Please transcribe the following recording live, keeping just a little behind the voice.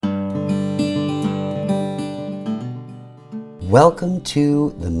Welcome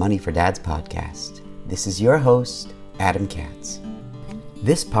to the Money for Dads podcast. This is your host, Adam Katz.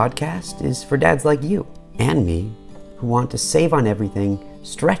 This podcast is for dads like you and me who want to save on everything,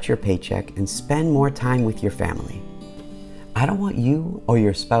 stretch your paycheck, and spend more time with your family. I don't want you or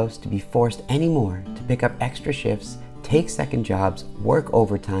your spouse to be forced anymore to pick up extra shifts, take second jobs, work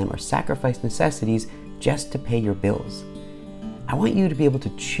overtime, or sacrifice necessities just to pay your bills. I want you to be able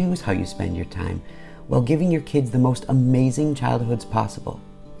to choose how you spend your time while giving your kids the most amazing childhoods possible.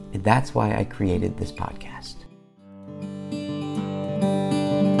 And that's why I created this podcast.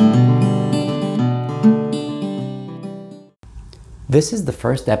 This is the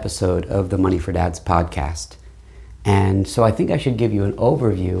first episode of the Money for Dads podcast. And so I think I should give you an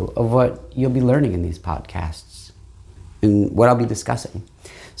overview of what you'll be learning in these podcasts and what I'll be discussing.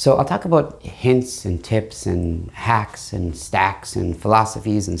 So I'll talk about hints and tips and hacks and stacks and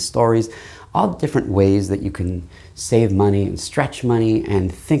philosophies and stories, all the different ways that you can save money and stretch money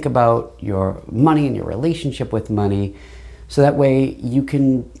and think about your money and your relationship with money, so that way you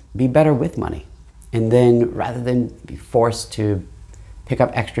can be better with money. And then rather than be forced to pick up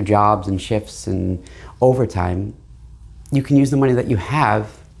extra jobs and shifts and overtime, you can use the money that you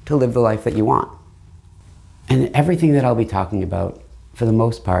have to live the life that you want. And everything that I'll be talking about, for the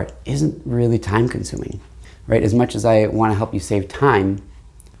most part, isn't really time consuming, right? As much as I want to help you save time,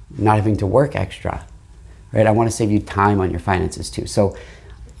 not having to work extra, right? I want to save you time on your finances too. So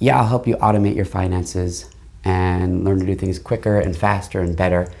yeah, I'll help you automate your finances and learn to do things quicker and faster and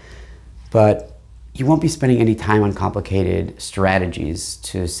better. But you won't be spending any time on complicated strategies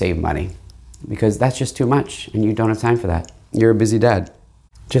to save money, because that's just too much and you don't have time for that. You're a busy dad,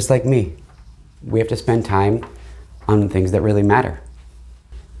 just like me. We have to spend time on things that really matter.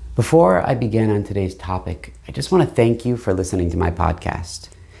 Before I begin on today's topic, I just want to thank you for listening to my podcast.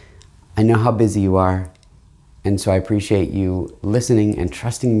 I know how busy you are, and so I appreciate you listening and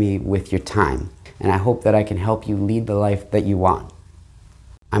trusting me with your time, and I hope that I can help you lead the life that you want.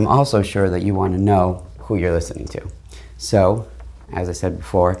 I'm also sure that you want to know who you're listening to. So, as I said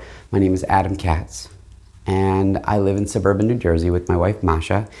before, my name is Adam Katz, and I live in suburban New Jersey with my wife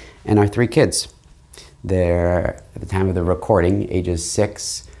Masha and our 3 kids. They're, at the time of the recording, ages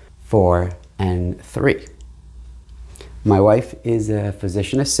 6, 4, and 3. My wife is a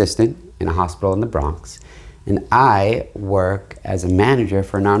physician assistant in a hospital in the Bronx, and I work as a manager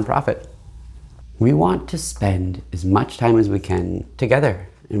for a nonprofit. We want to spend as much time as we can together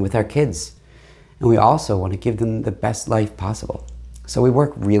and with our kids, and we also want to give them the best life possible. So we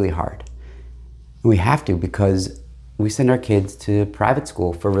work really hard. We have to, because we send our kids to private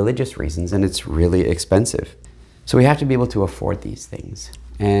school for religious reasons, and it's really expensive. So we have to be able to afford these things.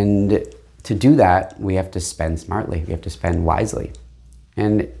 And to do that, we have to spend smartly. We have to spend wisely.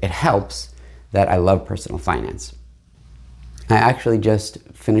 And it helps that I love personal finance. I actually just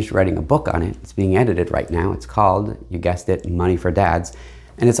finished writing a book on it. It's being edited right now. It's called, you guessed it, Money for Dads.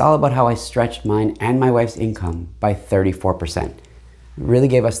 And it's all about how I stretched mine and my wife's income by 34%. It really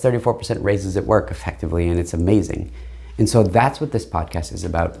gave us 34% raises at work effectively, and it's amazing. And so that's what this podcast is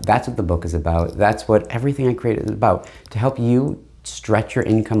about. That's what the book is about. That's what everything I created is about, to help you stretch your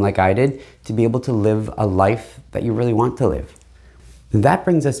income like I did, to be able to live a life that you really want to live. That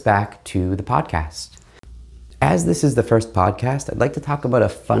brings us back to the podcast. As this is the first podcast, I'd like to talk about a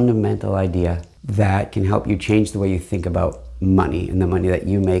fundamental idea that can help you change the way you think about money and the money that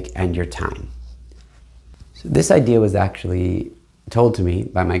you make and your time. So this idea was actually told to me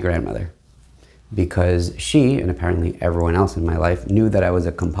by my grandmother, because she, and apparently everyone else in my life, knew that I was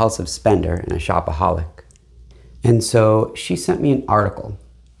a compulsive spender and a shopaholic. And so she sent me an article,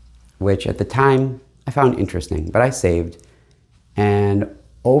 which at the time I found interesting, but I saved. And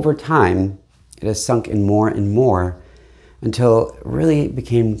over time, it has sunk in more and more until it really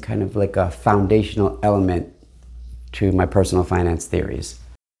became kind of like a foundational element to my personal finance theories.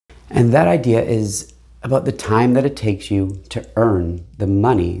 And that idea is about the time that it takes you to earn the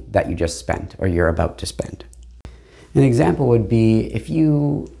money that you just spent or you're about to spend. An example would be if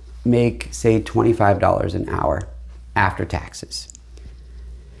you make, say, $25 an hour after taxes,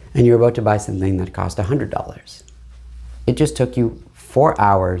 and you're about to buy something that cost $100. It just took you 4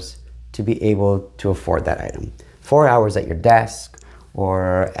 hours to be able to afford that item. 4 hours at your desk,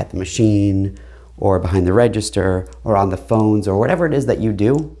 or at the machine, or behind the register, or on the phones, or whatever it is that you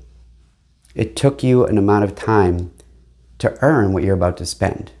do. It took you an amount of time to earn what you're about to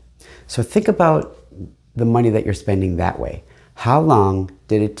spend. So think about the money that you're spending that way. How long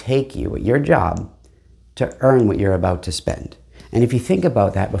did it take you at your job to earn what you're about to spend? And if you think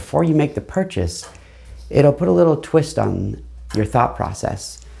about that before you make the purchase, it'll put a little twist on your thought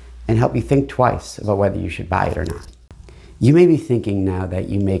process and help you think twice about whether you should buy it or not. You may be thinking now that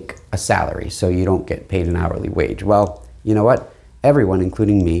you make a salary, so you don't get paid an hourly wage. Well, you know what? Everyone,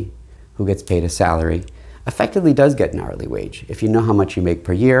 including me, who gets paid a salary, effectively does get an hourly wage. If you know how much you make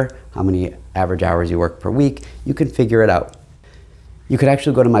per year, how many average hours you work per week, you can figure it out. You could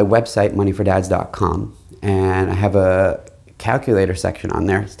actually go to my website, moneyfordads.com, and I have a calculator section on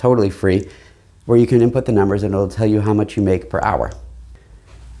there. It's totally free, where you can input the numbers and it'll tell you how much you make per hour.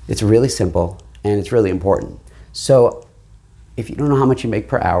 It's really simple and it's really important. So if you don't know how much you make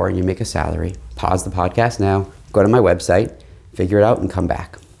per hour and you make a salary, pause the podcast now, go to my website, figure it out, and come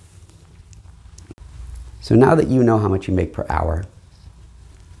back. So now that you know how much you make per hour,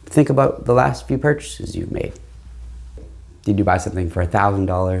 think about the last few purchases you've made. Did you buy something for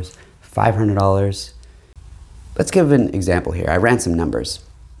 $1,000, $500? Let's give an example here. I ran some numbers.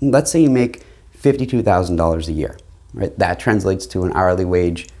 Let's say you make $52,000 a year, right? That translates to an hourly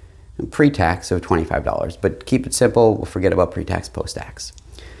wage pre-tax of $25, but keep it simple. We'll forget about pre-tax, post-tax,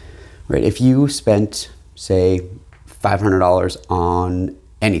 right? If you spent, say, $500 on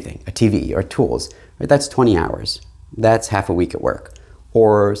anything, a TV or tools, right? That's 20 hours. That's half a week at work.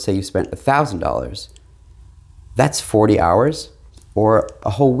 Or say you spent $1,000, that's 40 hours or a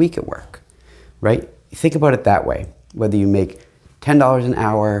whole week at work, right? Think about it that way. Whether you make $10 an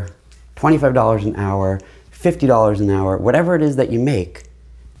hour, $25 an hour, $50 an hour, whatever it is that you make,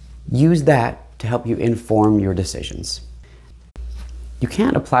 use that to help you inform your decisions. You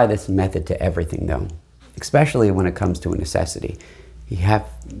can't apply this method to everything though, especially when it comes to a necessity. You have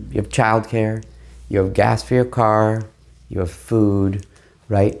childcare, you have gas for your car, you have food,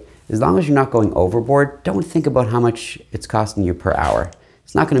 right? As long as you're not going overboard, don't think about how much it's costing you per hour.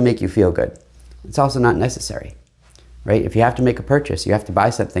 It's not going to make you feel good. It's also not necessary, right? If you have to make a purchase, you have to buy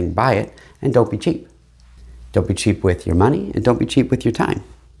something, buy it, and don't be cheap. Don't be cheap with your money, and don't be cheap with your time.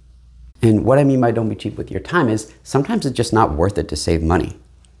 And what I mean by don't be cheap with your time is sometimes it's just not worth it to save money.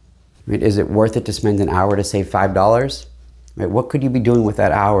 Right? Is it worth it to spend an hour to save $5? Right? What could you be doing with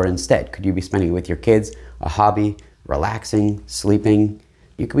that hour instead? Could you be spending it with your kids, a hobby, relaxing, sleeping?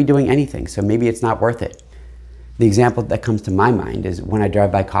 You could be doing anything, so maybe it's not worth it. The example that comes to my mind is when I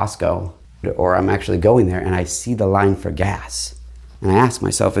drive by Costco, or I'm actually going there and I see the line for gas. And I ask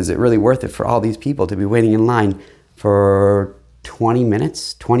myself, is it really worth it for all these people to be waiting in line for 20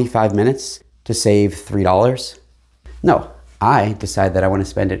 minutes, 25 minutes to save $3? No, I decide that I want to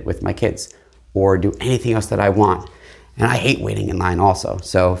spend it with my kids or do anything else that I want. And I hate waiting in line also.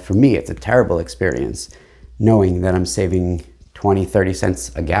 So for me, it's a terrible experience knowing that I'm saving 20, 30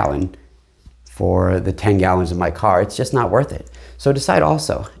 cents a gallon for the 10 gallons of my car. It's just not worth it. So decide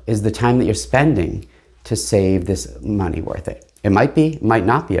also, is the time that you're spending to save this money worth it? It might be, it might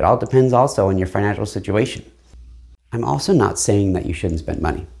not be. It all depends also on your financial situation. I'm also not saying that you shouldn't spend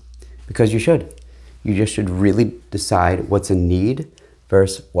money, because you should. You just should really decide what's a need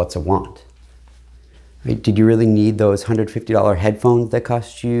versus what's a want. Right? Did you really need those $150 headphones that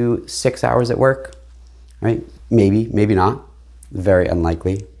cost you 6 hours at work? Right? Maybe, maybe not. Very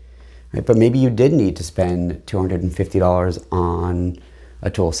unlikely. Right? But maybe you did need to spend $250 on a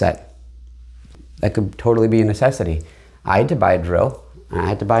tool set. That could totally be a necessity. I had to buy a drill, and I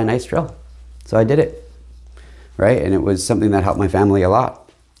had to buy a nice drill. So I did it, right? And it was something that helped my family a lot.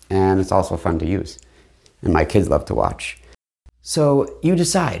 And it's also fun to use. And my kids love to watch. So you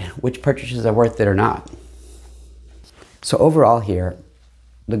decide which purchases are worth it or not. So overall here,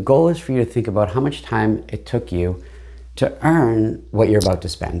 the goal is for you to think about how much time it took you to earn what you're about to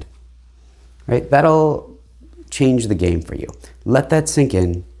spend. Right? That'll change the game for you. Let that sink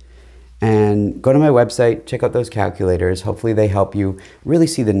in and go to my website, check out those calculators. Hopefully they help you really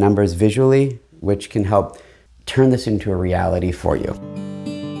see the numbers visually, which can help turn this into a reality for you.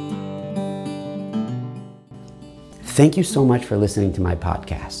 Thank you so much for listening to my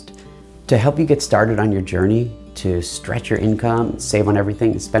podcast. To help you get started on your journey to stretch your income, save on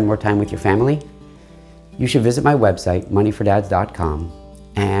everything, and spend more time with your family, you should visit my website, moneyfordads.com,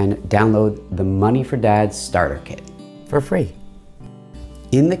 and download the Money for Dads Starter Kit for free.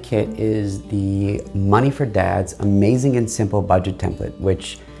 In the kit is the Money for Dads amazing and simple budget template,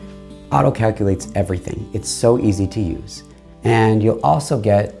 which auto-calculates everything. It's so easy to use. And you'll also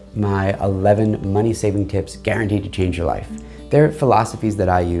get my 11 money-saving tips guaranteed to change your life. They're philosophies that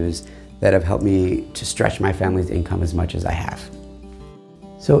I use that have helped me to stretch my family's income as much as I have.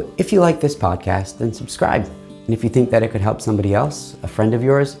 So if you like this podcast, then subscribe. And if you think that it could help somebody else, a friend of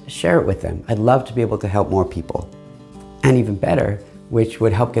yours, share it with them. I'd love to be able to help more people. And even better, which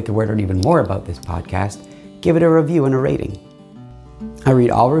would help get the word out even more about this podcast, give it a review and a rating. I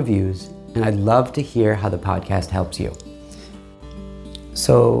read all reviews, and I'd love to hear how the podcast helps you.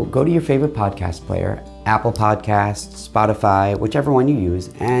 So go to your favorite podcast player Apple Podcasts, Spotify, whichever one you use,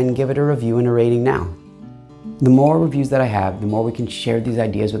 and give it a review and a rating now. The more reviews that I have, the more we can share these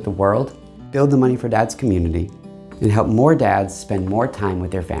ideas with the world, build the Money for Dads community, and help more dads spend more time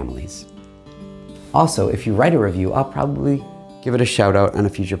with their families. Also, if you write a review, I'll probably give it a shout out on a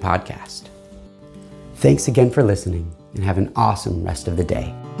future podcast. Thanks again for listening, and have an awesome rest of the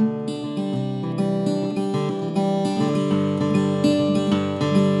day.